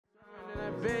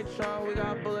big truck, we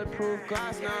got bulletproof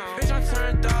glass now. Bitch, I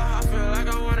turned up, I feel like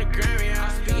I want a Grammy.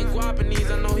 I'm speaking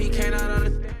Guapanese, I know he cannot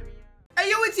understand me.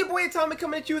 Hey yo, it's your boy Atomyc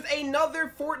coming at you with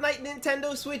another Fortnite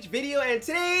Nintendo Switch video, and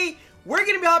today we're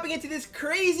gonna be hopping into this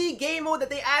crazy game mode that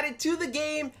they added to the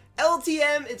game,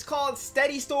 LTM. It's called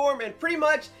Steady Storm, and pretty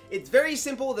much it's very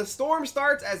simple. The storm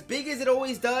starts as big as it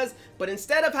always does, but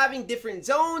instead of having different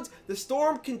zones, the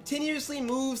storm continuously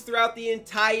moves throughout the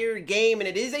entire game, and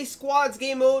it is a squads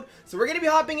game mode. So we're gonna be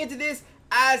hopping into this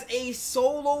as a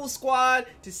solo squad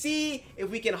to see if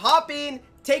we can hop in,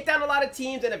 take down a lot of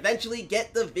teams, and eventually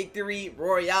get the victory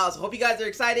royale. So hope you guys are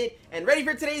excited and ready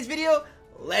for today's video.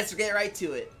 Let's get right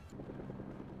to it.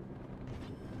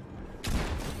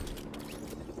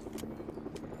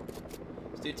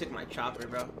 This dude took my chopper,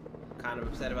 bro. Kind of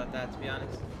upset about that, to be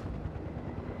honest.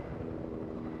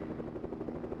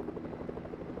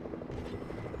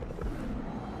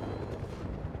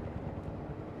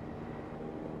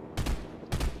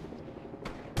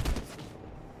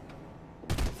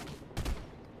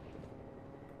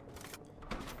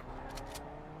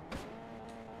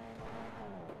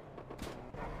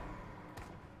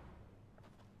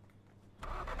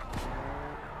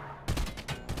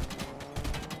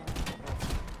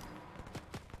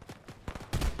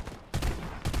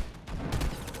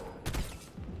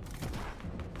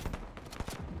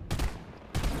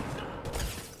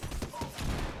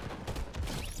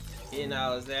 He didn't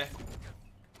know I was there.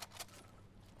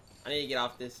 I need to get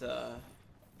off this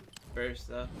burst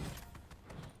though.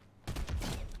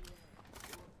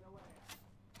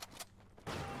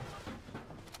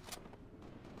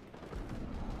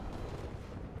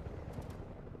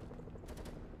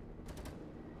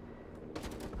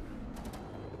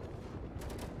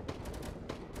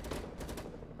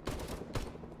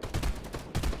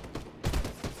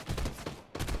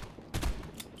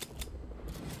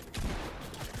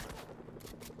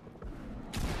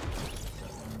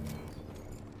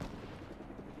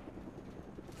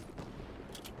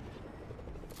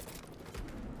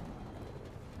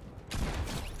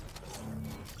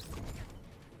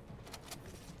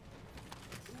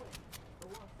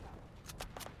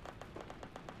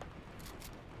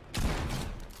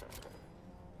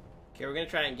 Okay, we're gonna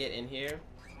try and get in here.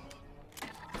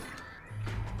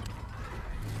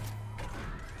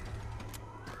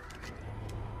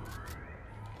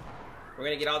 We're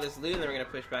gonna get all this loot and then we're gonna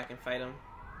push back and fight him.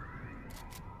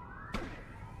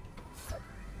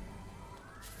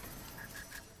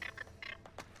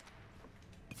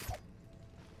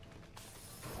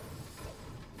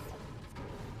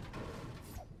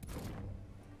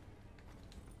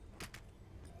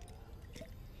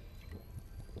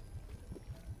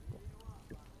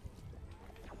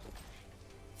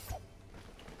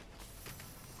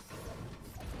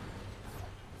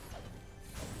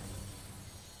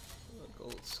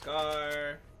 Gold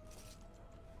scar.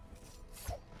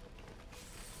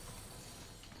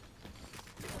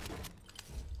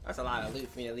 That's a lot of loot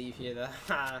for me to leave here though.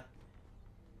 I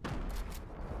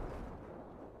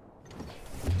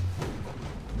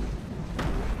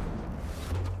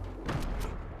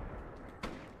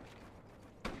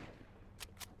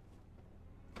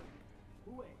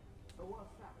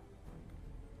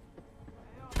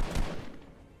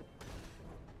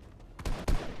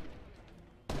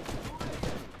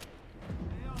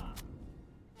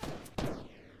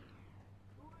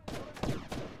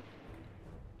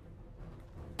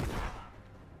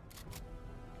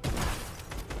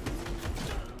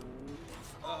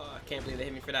can't believe they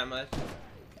hit me for that much.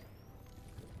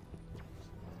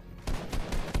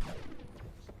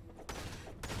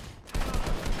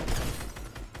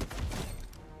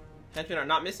 Henchmen are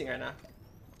not missing right now.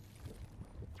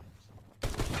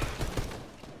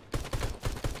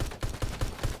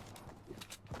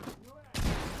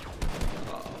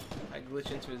 Oh, I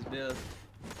glitched into his build.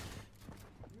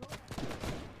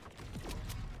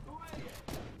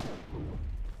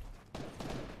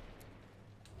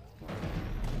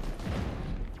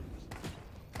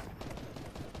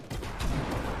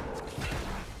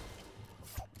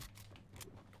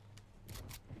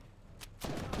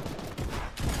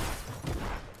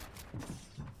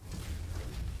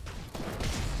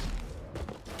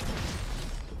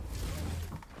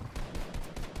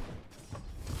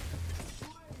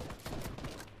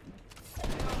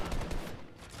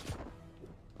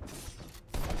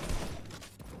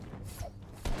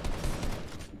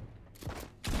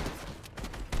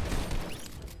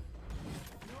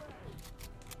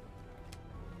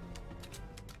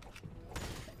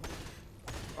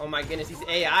 Oh my goodness, these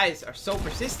AIs are so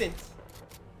persistent.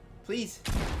 Please,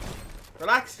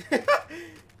 relax.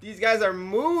 These guys are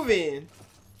moving.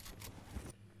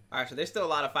 All right, so there's still a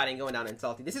lot of fighting going down in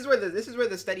Salty. This is where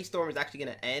the steady storm is actually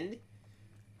gonna end.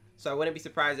 So I wouldn't be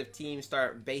surprised if teams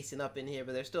start basing up in here,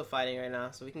 but they're still fighting right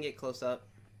now, so we can get close up.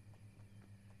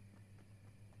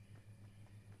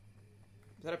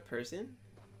 Is that a person?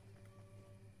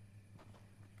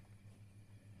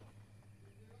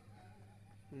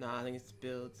 Nah, I think it's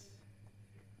builds.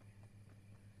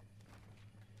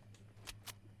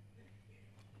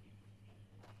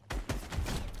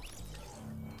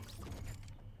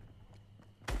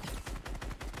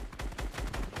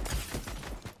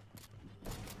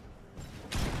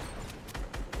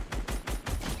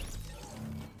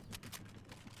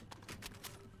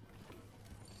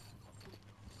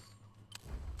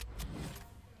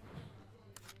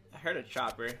 I heard a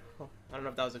chopper. I don't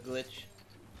know if that was a glitch.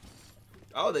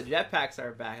 Oh, the jetpacks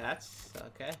are back. That's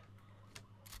okay.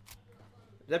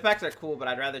 Jetpacks are cool, but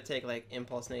I'd rather take like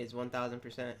impulse nades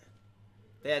 1000%.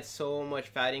 They had so much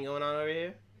fighting going on over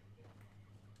here.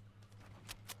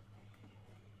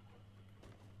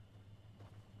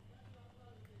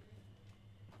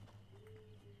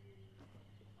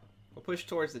 We'll push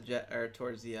towards the jet or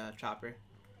towards the chopper.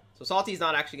 So Salty's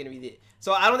not actually gonna be the.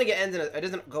 So I don't think it ends in. It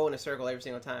doesn't go in a circle every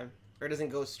single time, or it doesn't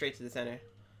go straight to the center.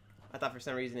 I thought for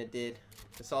some reason it did.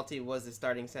 The Salty was the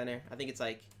starting center. I think it's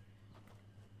like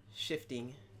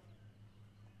shifting.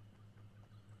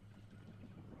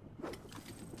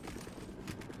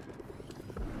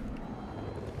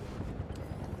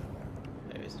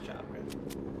 There's the chopper.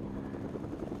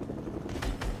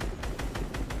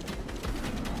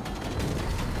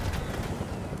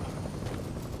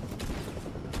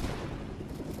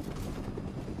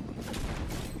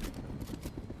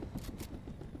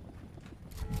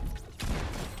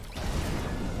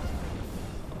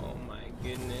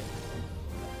 Goodness.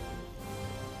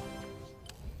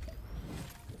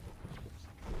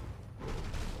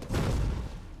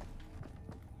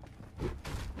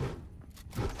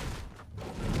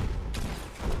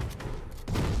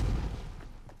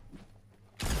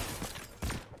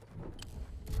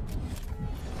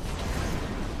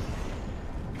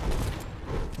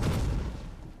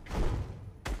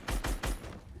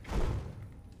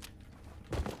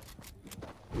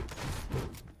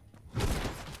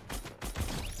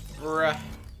 Bruh.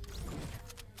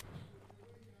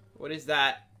 What is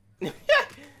that?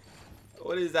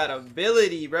 What is that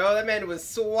ability, bro? That man was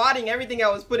swatting everything I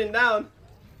was putting down.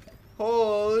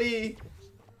 Holy.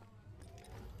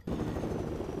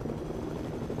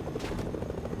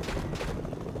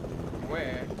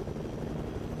 Where?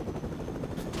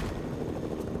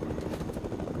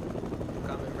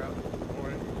 Coming, bro.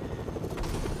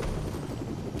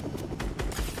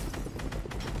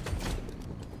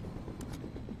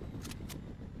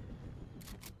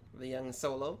 The young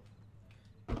solo.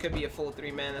 Could be a full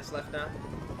 3-man that's left now.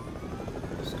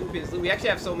 Scoop is loot. We actually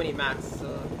have so many mats,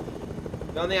 so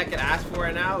the only thing I could ask for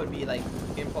right now would be like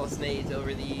impulse nades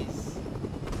over these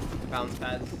bounce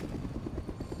pads.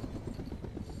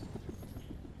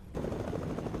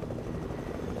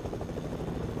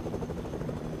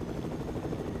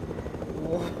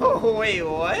 Whoa, wait,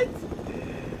 what?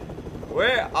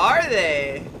 Where are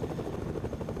they?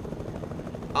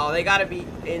 Oh, they gotta be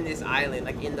in this island,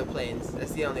 like in the plains.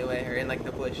 That's the only way, or in like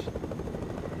the bush.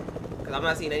 Cause I'm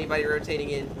not seeing anybody rotating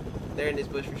in. They're in this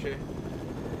bush for sure.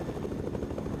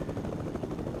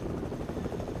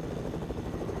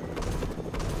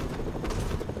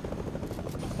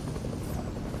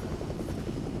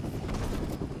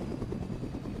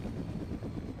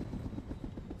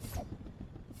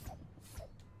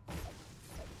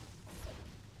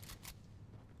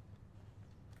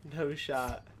 No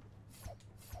shot.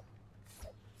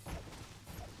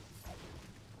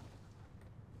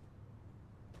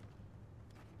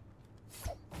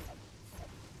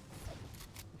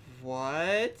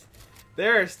 What?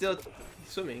 They're still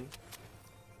swimming.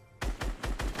 Oh,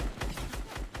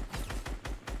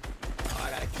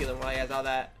 I gotta kill him while he has all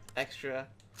that extra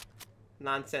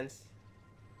nonsense.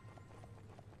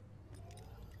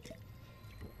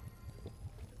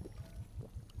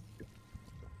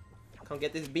 Come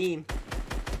get this beam.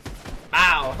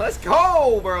 Wow, let's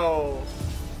go, bro.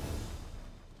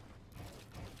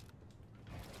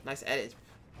 Nice edit.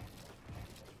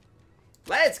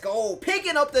 Let's go.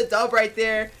 Picking up the dub right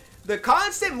there. The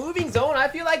constant moving zone, I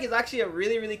feel like, is actually a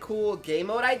really, really cool game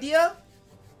mode idea.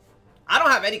 I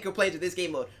don't have any complaints with this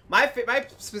game mode. My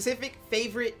specific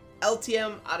favorite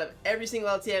LTM out of every single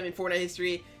LTM in Fortnite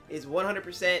history is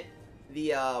 100%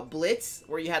 the Blitz,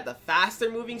 where you had the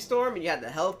faster moving storm and you had the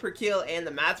health per kill and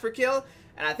the mats per kill.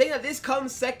 And I think that this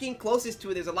comes second closest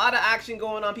to it. There's a lot of action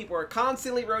going on. People are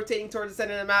constantly rotating towards the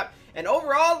center of the map. And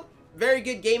overall, very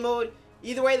good game mode.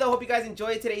 Either way though, hope you guys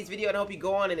enjoyed today's video and I hope you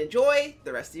go on and enjoy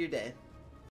the rest of your day.